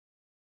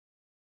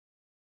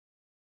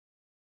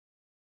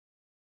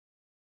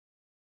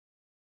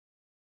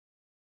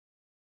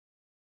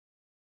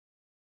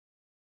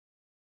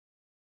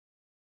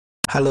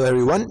Hello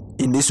everyone,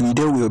 in this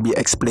video we will be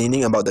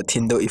explaining about the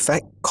Tyndall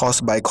effect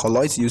caused by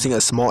colloids using a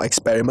small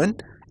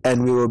experiment,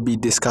 and we will be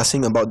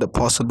discussing about the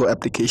possible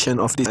application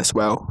of this as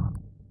well.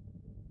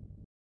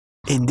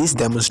 In this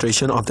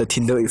demonstration of the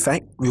Tyndall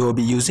effect, we will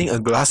be using a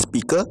glass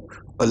beaker,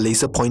 a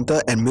laser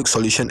pointer and milk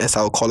solution as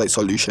our colloid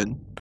solution.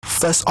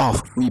 First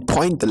off, we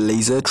point the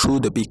laser through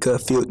the beaker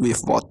filled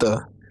with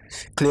water.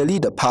 Clearly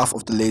the path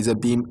of the laser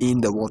beam in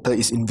the water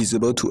is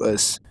invisible to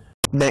us.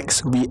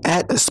 Next, we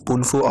add a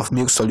spoonful of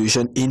milk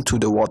solution into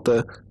the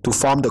water to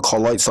form the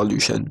colloid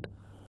solution.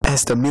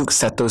 As the milk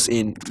settles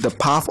in, the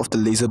path of the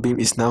laser beam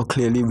is now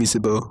clearly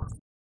visible.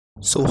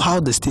 So how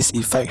does this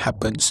effect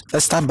happen?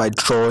 Let's start by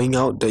drawing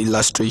out the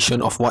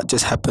illustration of what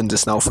just happened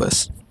just now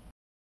first.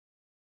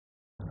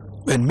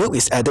 When milk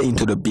is added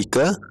into the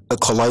beaker, a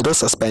colloidal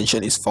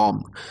suspension is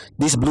formed.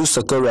 This blue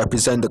circle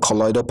represents the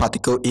colloidal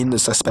particle in the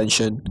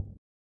suspension.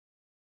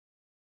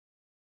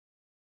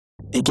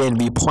 Again,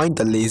 we point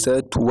the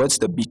laser towards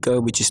the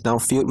beaker, which is now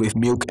filled with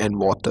milk and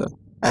water.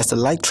 As the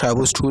light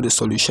travels through the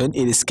solution,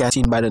 it is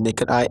seen by the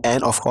naked eye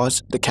and, of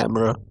course, the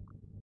camera.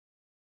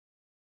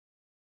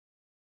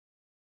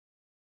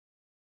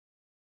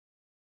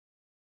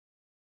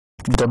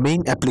 The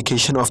main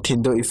application of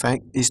Tyndall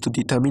effect is to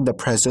determine the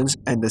presence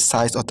and the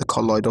size of the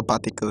colloidal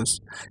particles.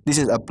 This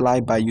is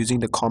applied by using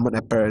the common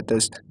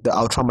apparatus, the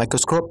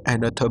ultramicroscope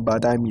and the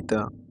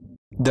turbidiometer.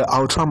 The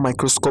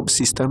ultramicroscope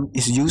system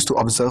is used to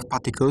observe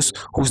particles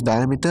whose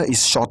diameter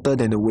is shorter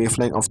than the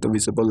wavelength of the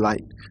visible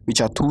light, which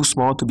are too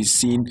small to be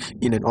seen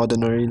in an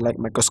ordinary light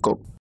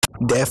microscope.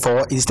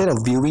 Therefore, instead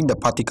of viewing the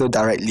particle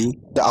directly,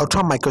 the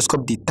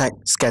ultramicroscope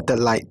detects scattered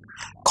light.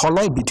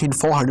 Colloid between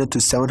 400 to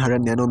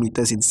 700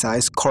 nanometers in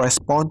size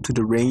correspond to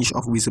the range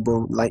of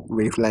visible light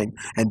wavelength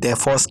and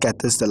therefore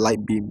scatters the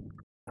light beam.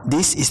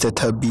 This is the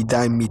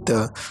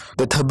turbidiometer.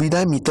 The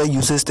turbidiometer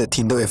uses the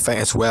Tyndall effect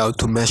as well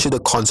to measure the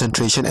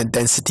concentration and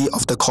density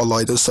of the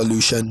colloidal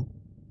solution.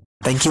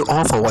 Thank you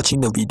all for watching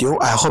the video.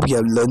 I hope you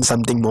have learned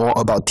something more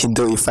about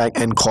Tyndall effect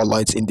and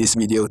colloids in this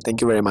video.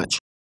 Thank you very much.